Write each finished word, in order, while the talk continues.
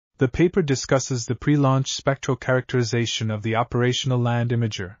The paper discusses the pre-launch spectral characterization of the operational land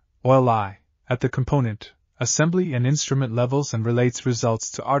imager, OLI, at the component, assembly and instrument levels and relates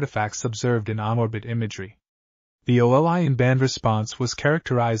results to artifacts observed in on-orbit imagery. The OLI in-band response was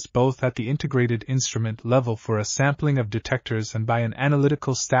characterized both at the integrated instrument level for a sampling of detectors and by an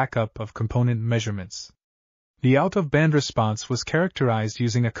analytical stack-up of component measurements. The out-of-band response was characterized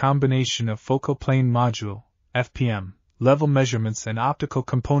using a combination of focal plane module, FPM, level measurements and optical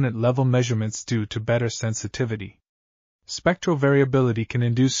component level measurements due to better sensitivity. Spectral variability can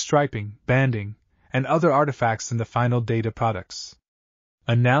induce striping, banding, and other artifacts in the final data products.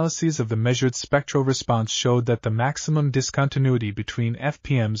 Analyses of the measured spectral response showed that the maximum discontinuity between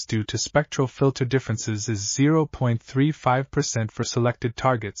FPMs due to spectral filter differences is 0.35% for selected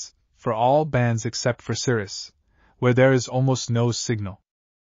targets, for all bands except for Cirrus, where there is almost no signal.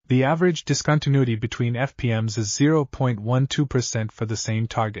 The average discontinuity between FPMs is 0.12% for the same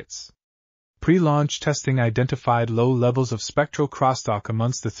targets. Pre-launch testing identified low levels of spectral crosstalk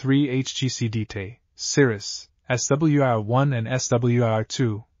amongst the three HGC-DT, Cirrus, SWIR1 and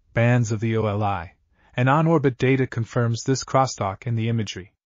SWIR2 bands of the OLI, and on-orbit data confirms this crosstalk in the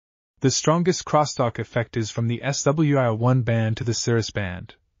imagery. The strongest crosstalk effect is from the SWIR1 band to the Cirrus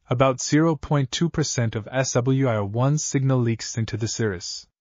band. About 0.2% of SWIR1 signal leaks into the Cirrus.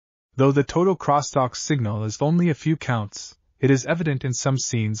 Though the total crosstalk signal is only a few counts, it is evident in some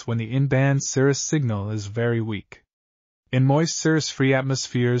scenes when the in-band Cirrus signal is very weak. In moist Cirrus-free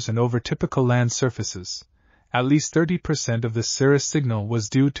atmospheres and over typical land surfaces, at least 30% of the Cirrus signal was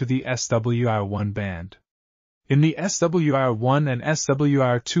due to the SWIR1 band. In the SWIR1 and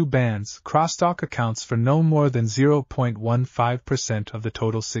SWIR2 bands, crosstalk accounts for no more than 0.15% of the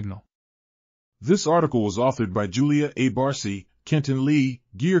total signal. This article was authored by Julia A. Barsi, Kenton Lee,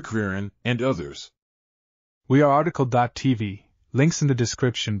 Geir, Kvaran, and others. We are RTCLTV, links in the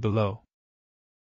description below.